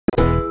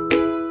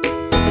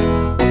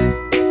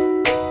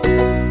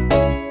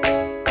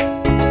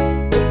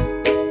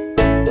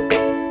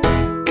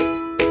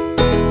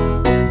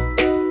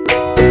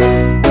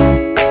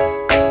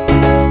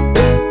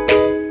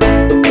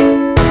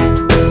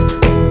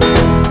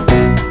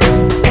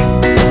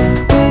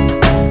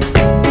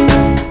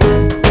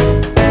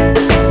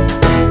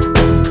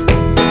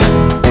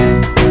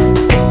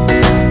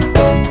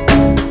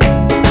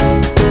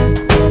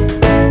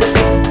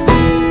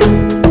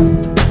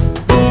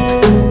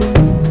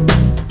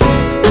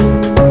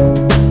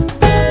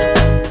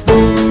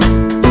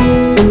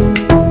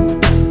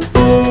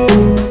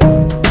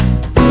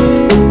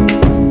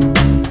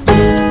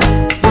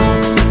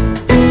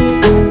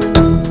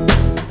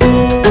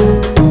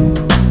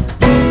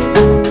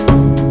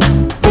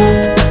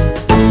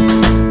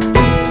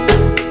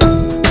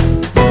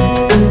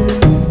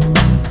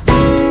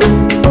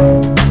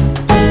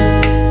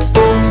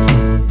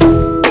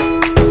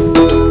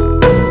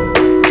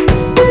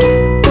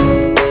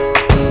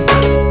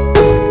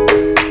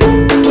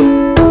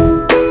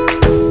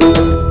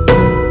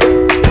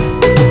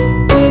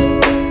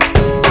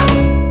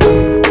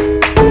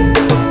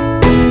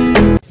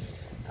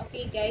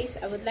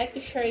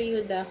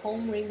to the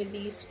home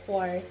remedies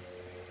for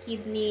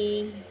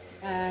kidney,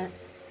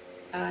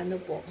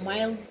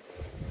 mild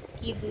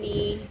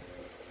kidney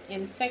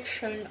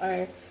infection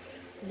or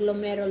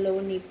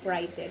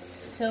glomerulonephritis.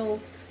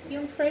 So,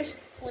 yung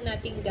first po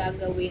natin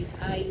gagawin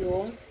ay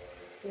yung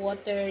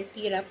water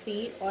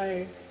therapy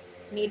or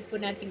need po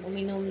natin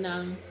uminom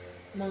ng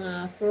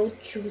mga fruit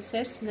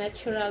juices,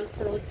 natural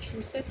fruit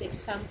juices.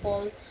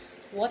 Example,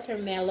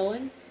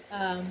 watermelon,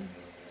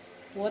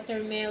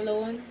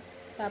 watermelon.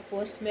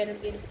 Tapos, meron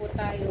din po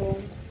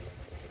tayong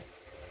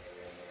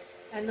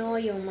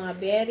yung mga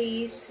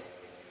berries,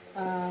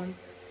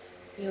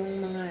 yung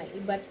mga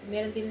iba't,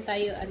 meron din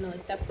tayo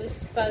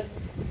tapos pag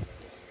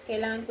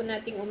kailangan po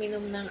nating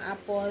uminom ng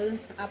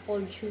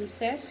apple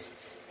juices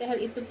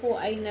dahil ito po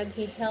ay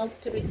nag-help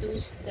to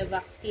reduce the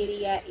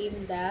bacteria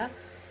in the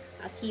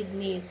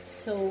kidneys.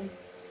 So,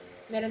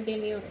 meron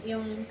din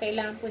yung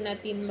kailangan po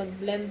natin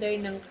mag-blender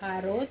ng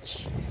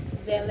carrots,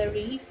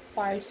 celery,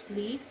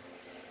 parsley,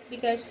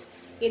 because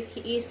it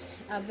is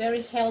very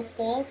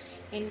helpful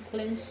in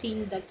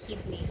cleansing the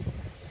kidney.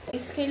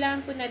 Is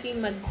kailangan po natin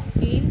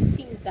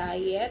mag-cleansing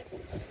diet.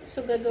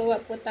 So,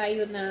 gagawa po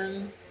tayo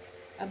ng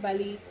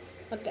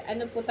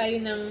po tayo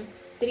ng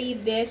 3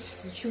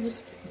 days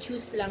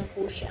juice lang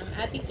po siya. Ang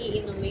ating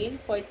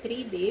iinumin for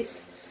 3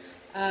 days.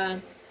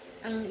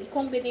 Ang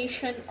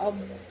combination of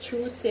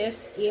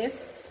juices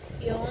is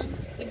yung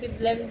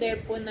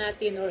i-blender po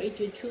natin or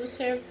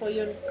i-juicer po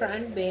yung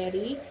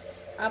cranberry,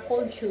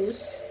 apple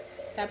juice,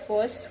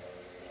 tapos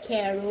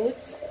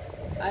carrots,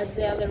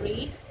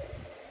 celery,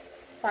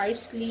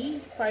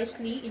 parsley,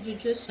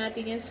 i-juice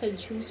natin yan sa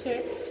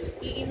juicer.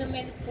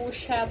 Iinumin po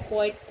siya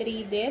for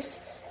 3 days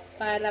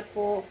para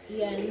po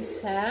yan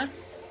sa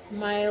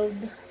mild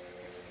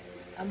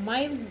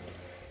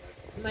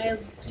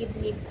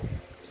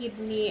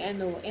kidney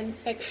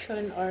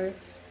infection or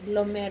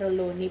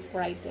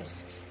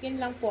glomerulonephritis. Yun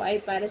lang po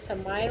ay para sa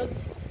mild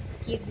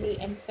kidney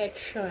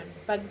infection.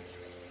 Pag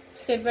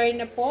severe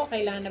na po,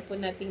 kailangan na po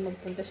nating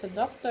magpunta sa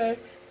doctor,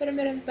 pero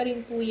meron pa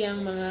rin po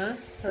yung mga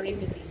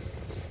remedies.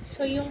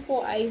 So, yung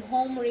po ay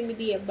home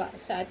remedy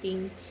sa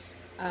ating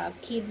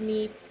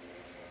kidney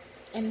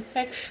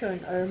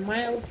infection or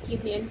mild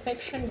kidney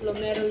infection,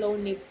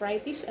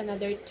 glomerulonephritis,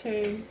 another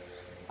term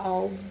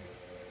of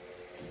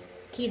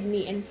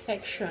kidney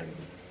infection.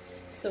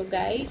 So,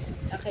 guys,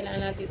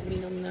 kailangan natin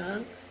uminom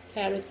ng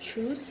carrot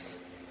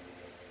juice,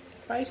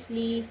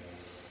 parsley.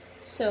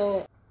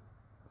 So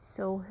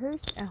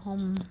here's a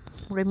home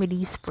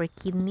remedies for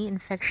kidney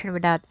infection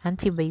without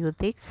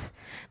antibiotics.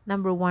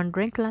 Number 1,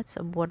 drink lots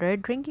of water.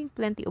 Drinking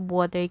plenty of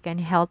water can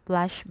help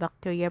flush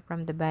bacteria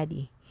from the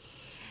body,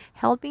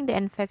 helping the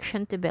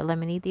infection to be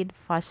eliminated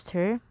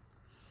faster.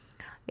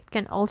 It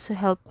can also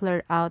help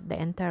clear out the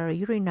entire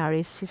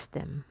urinary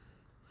system.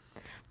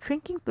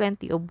 Drinking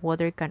plenty of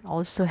water can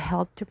also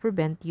help to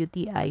prevent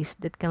UTIs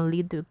that can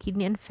lead to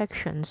kidney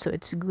infection, so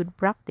it's good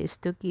practice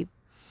to keep.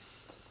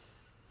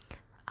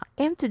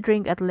 Aim to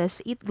drink at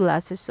least 8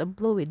 glasses of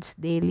fluids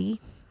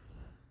daily.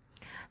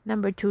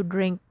 Number 2,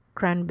 drink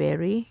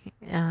cranberry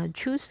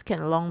juice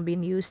can long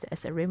been used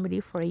as a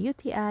remedy for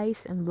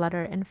UTIs and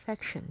bladder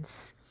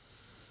infections.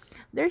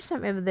 There's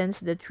some evidence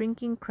that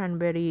drinking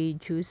cranberry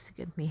juice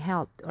may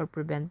help or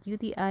prevent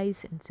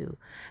UTIs, and so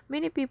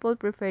many people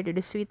prefer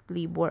the sweet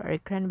flavor or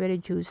cranberry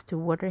juice to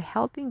water,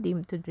 helping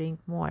them to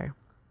drink more.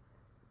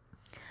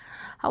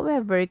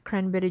 However,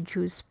 cranberry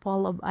juice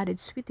full of added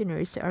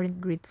sweeteners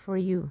aren't great for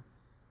you.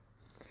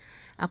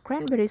 A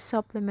cranberry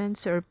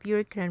supplements or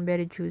pure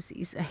cranberry juice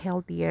is a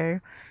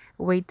healthier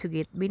way to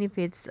get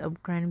benefits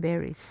of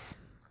cranberries.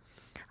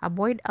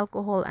 Avoid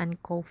alcohol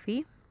and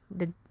coffee.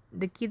 The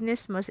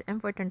kidney's most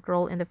important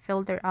role in the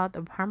filter out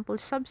of harmful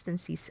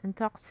substances and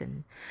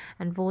toxins,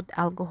 and both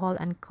alcohol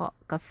and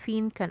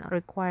caffeine can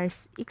require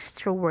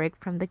extra work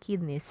from the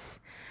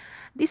kidneys.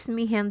 This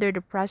may hinder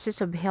the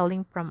process of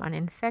healing from an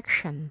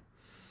infection.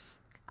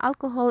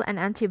 Alcohol and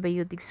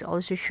antibiotics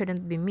also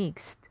shouldn't be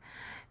mixed,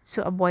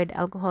 so avoid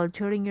alcohol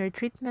during your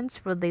treatments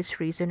for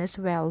this reason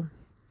as well.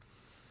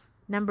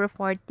 Number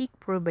 4, take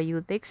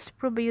probiotics.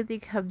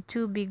 Probiotics have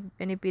 2 big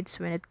benefits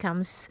when it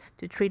comes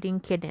to treating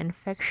kidney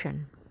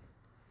infection.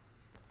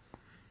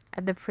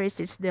 At the first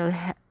is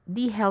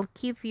they help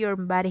keep your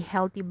body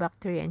healthy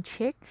bacteria in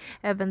check,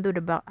 even though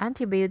the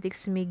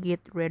antibiotics may get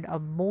rid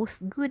of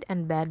both good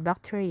and bad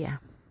bacteria.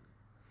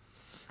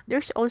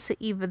 There's also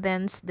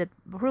evidence that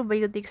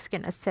probiotics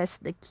can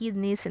assist the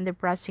kidneys in the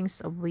processing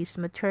of waste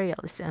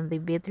materials, and the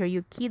better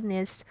your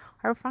kidneys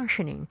are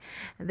functioning,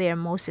 their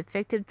most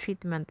effective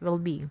treatment will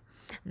be.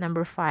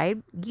 Number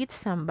 5, get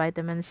some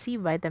vitamin C.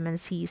 Vitamin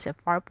C is a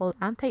powerful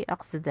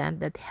antioxidant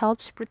that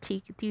helps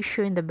protect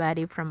tissue in the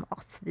body from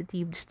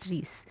oxidative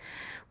stress,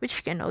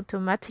 which can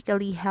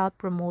automatically help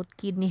promote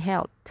kidney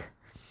health.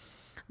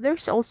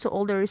 There's also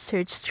older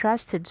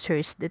trusted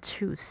source that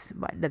shows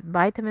that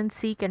vitamin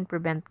C can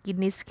prevent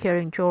kidney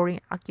scarring during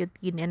acute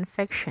kidney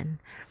infection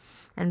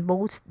and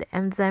boost the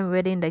enzyme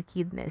within the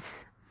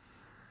kidneys.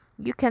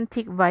 You can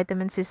take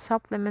vitamin C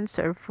supplements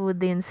or food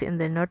dense in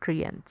the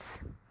nutrients.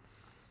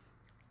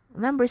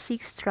 Number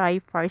 6, try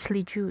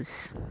parsley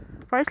juice.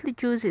 Parsley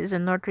juice is a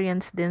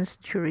nutrient-dense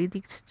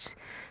diuretic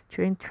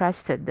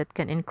trusted that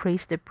can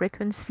increase the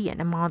frequency and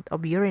amount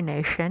of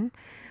urination.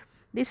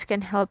 This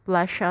can help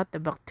flush out the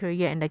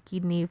bacteria in the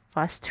kidney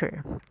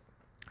faster,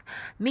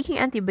 making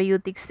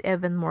antibiotics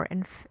even more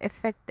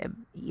effective.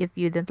 If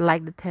you don't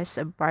like the taste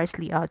of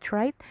parsley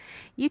outright,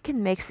 you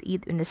can mix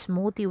it in a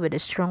smoothie with a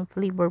strong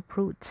flavored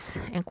fruits,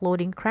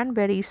 including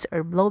cranberries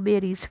or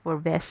blueberries for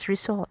best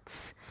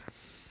results.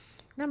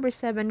 Number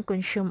 7,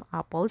 consume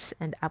apples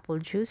and apple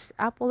juice.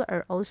 Apples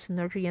are also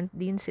nutrient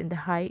dense in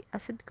the high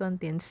acid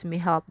contents may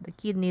help the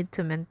kidney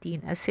to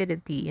maintain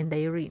acidity in the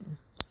urine,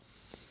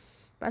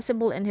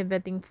 possible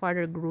inhibiting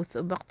further growth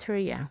of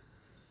bacteria.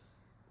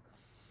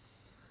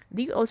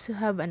 They also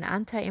have an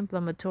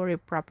anti-inflammatory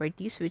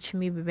properties which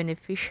may be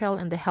beneficial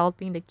in the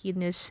helping the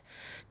kidneys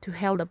to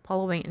heal the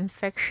following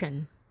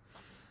infection.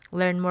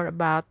 Learn more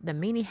about the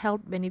many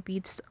health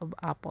benefits of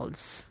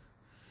apples.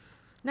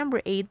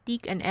 Number 8,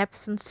 take an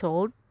Epsom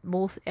salt.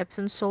 Both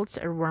Epsom salts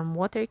or warm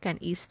water can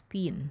ease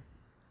pain.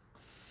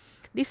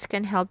 This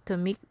can help to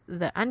make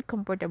the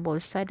uncomfortable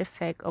side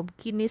effect of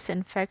kidneys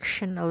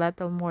infection a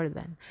little more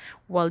than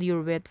while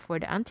you wait for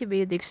the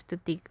antibiotics to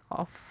take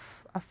off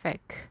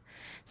effect.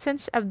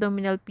 Since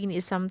abdominal pain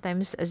is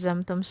sometimes a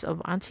symptom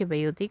of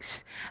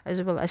antibiotics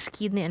as well as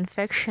kidney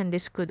infection,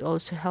 this could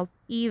also help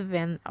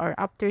even or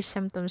after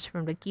symptoms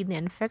from the kidney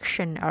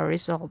infection are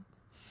resolved.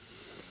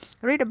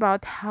 Read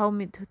about how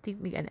to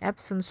take an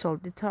Epsom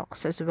salt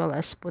detox as well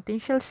as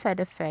potential side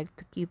effects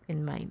to keep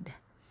in mind.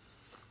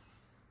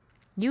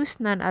 Use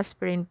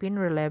non-aspirin pain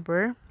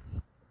reliever.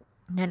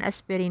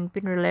 Non-aspirin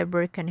pain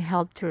reliever can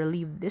help to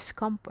relieve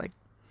discomfort.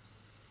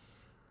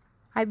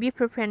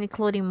 Ibuprofen,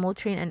 including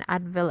Motrin and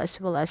Advil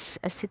as well as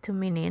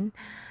acetaminophen,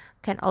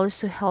 can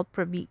also help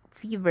prevent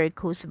fever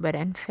caused by the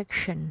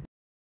infection.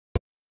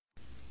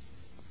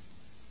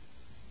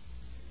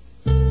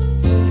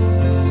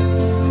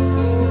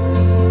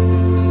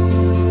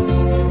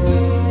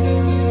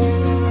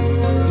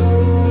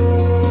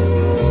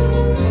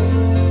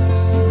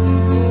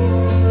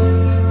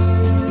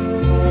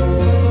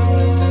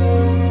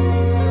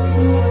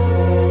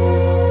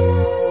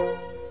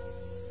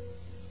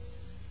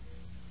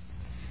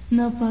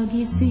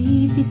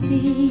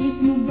 Napag-isip-isip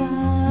mo ba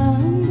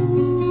ang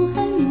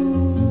buhay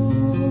mo?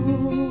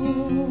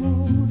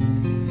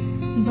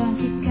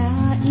 Bakit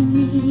ka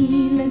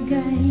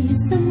inilagay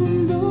sa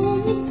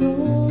mundong ito?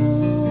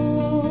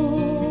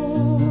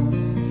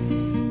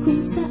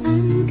 Kung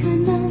saan ka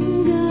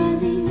nang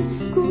galing,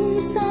 kung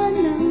saan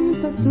ang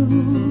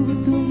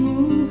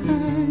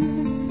patutunguhan,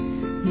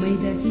 may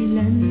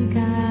dahilan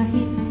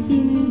kahit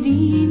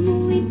hindi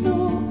mo ito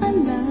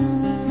alam.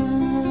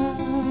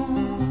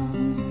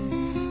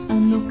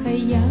 Ano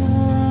kaya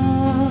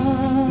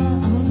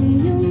ang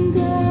iyong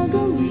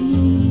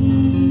gagawin?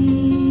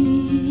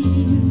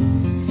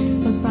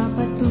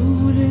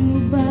 Pagpapatuloy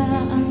mo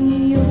ba ang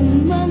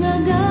iyong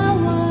mga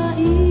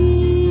gawain?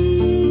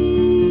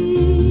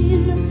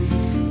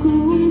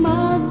 Kung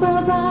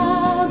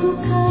magbabago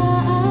ka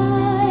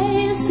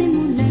ay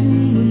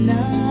simulan mo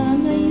na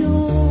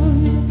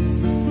ngayon.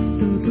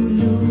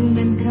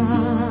 Tutulungan ka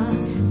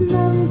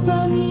ng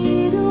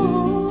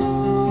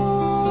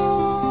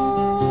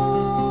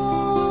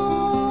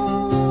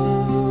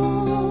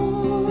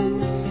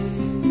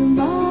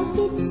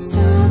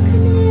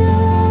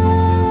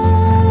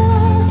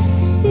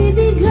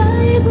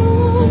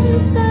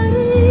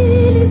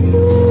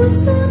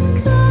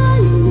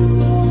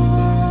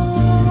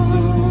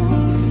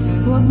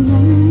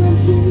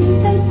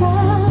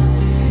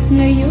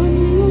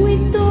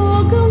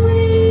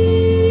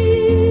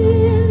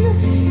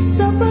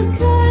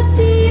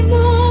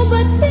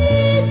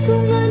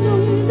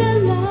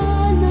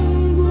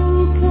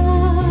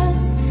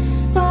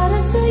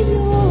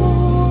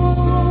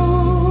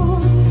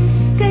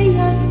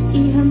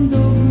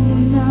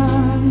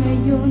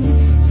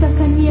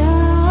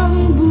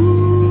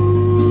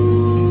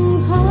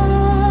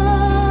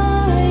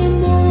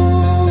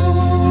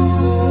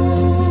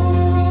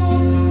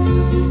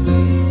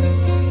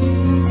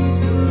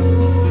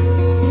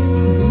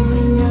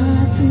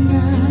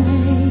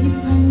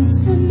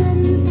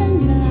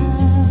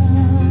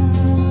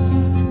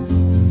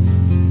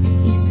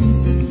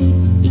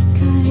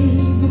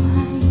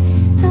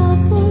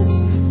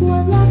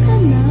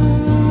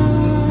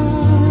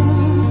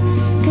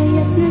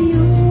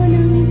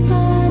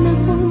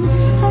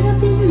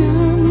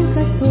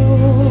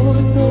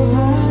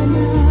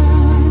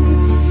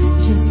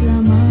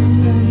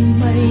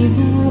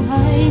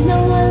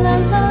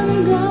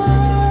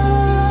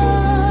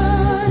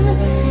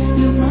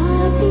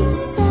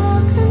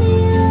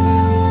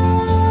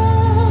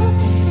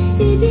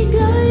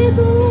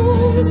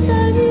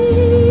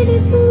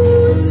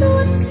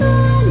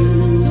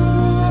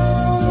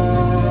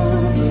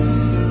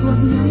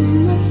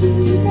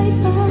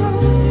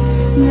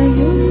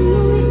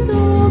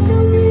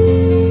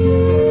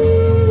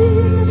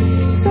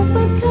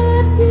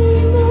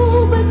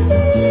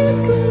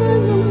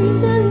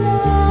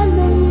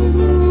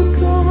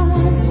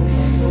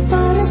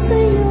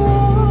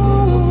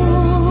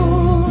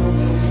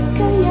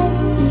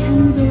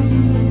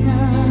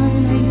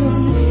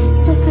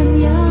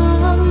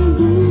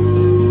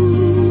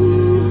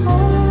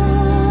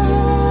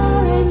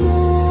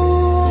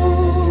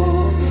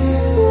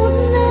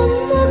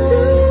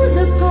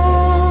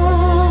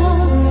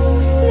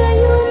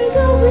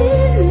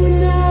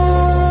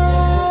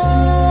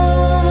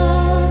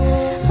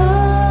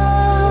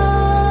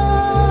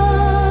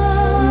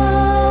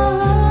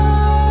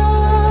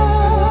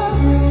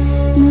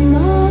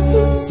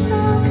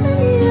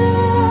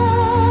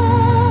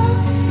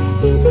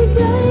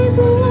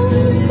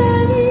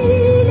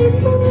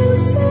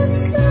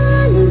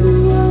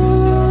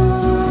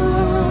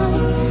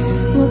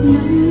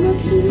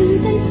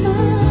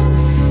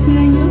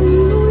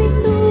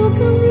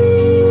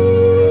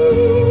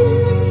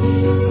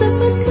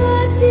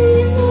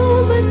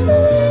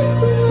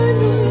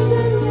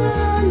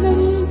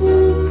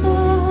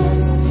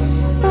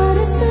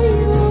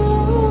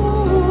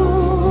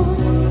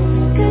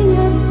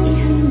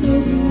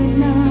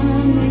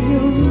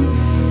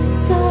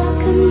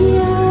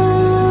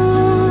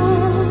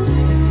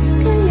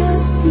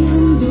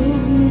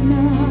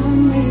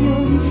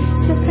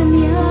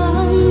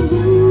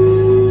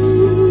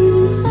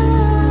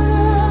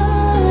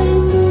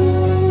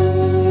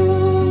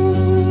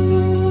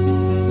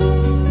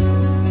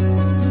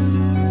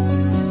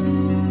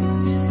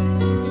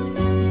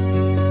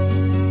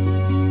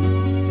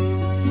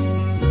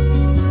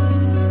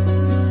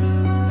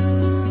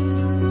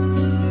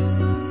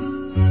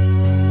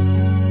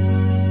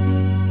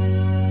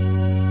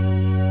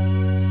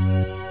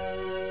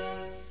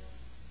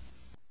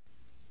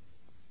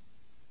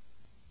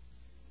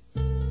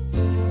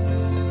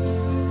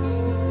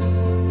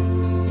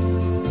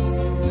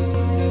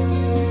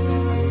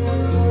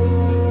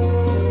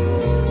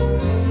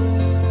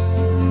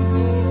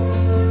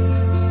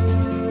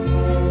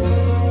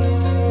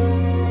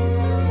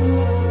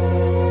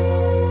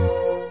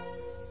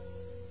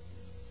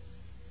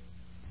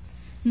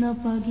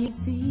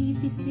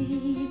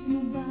Napag-isip-isip mo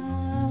ba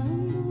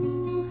ang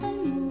buhay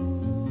mo?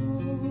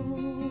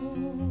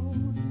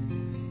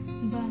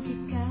 Bakit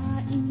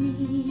ka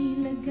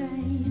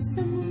inilagay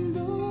sa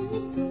mundong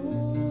ito?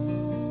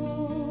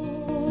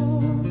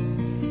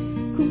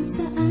 Kung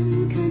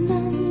saan ka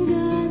nang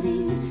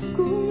galing,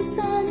 kung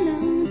saan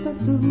ang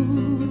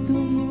patutungo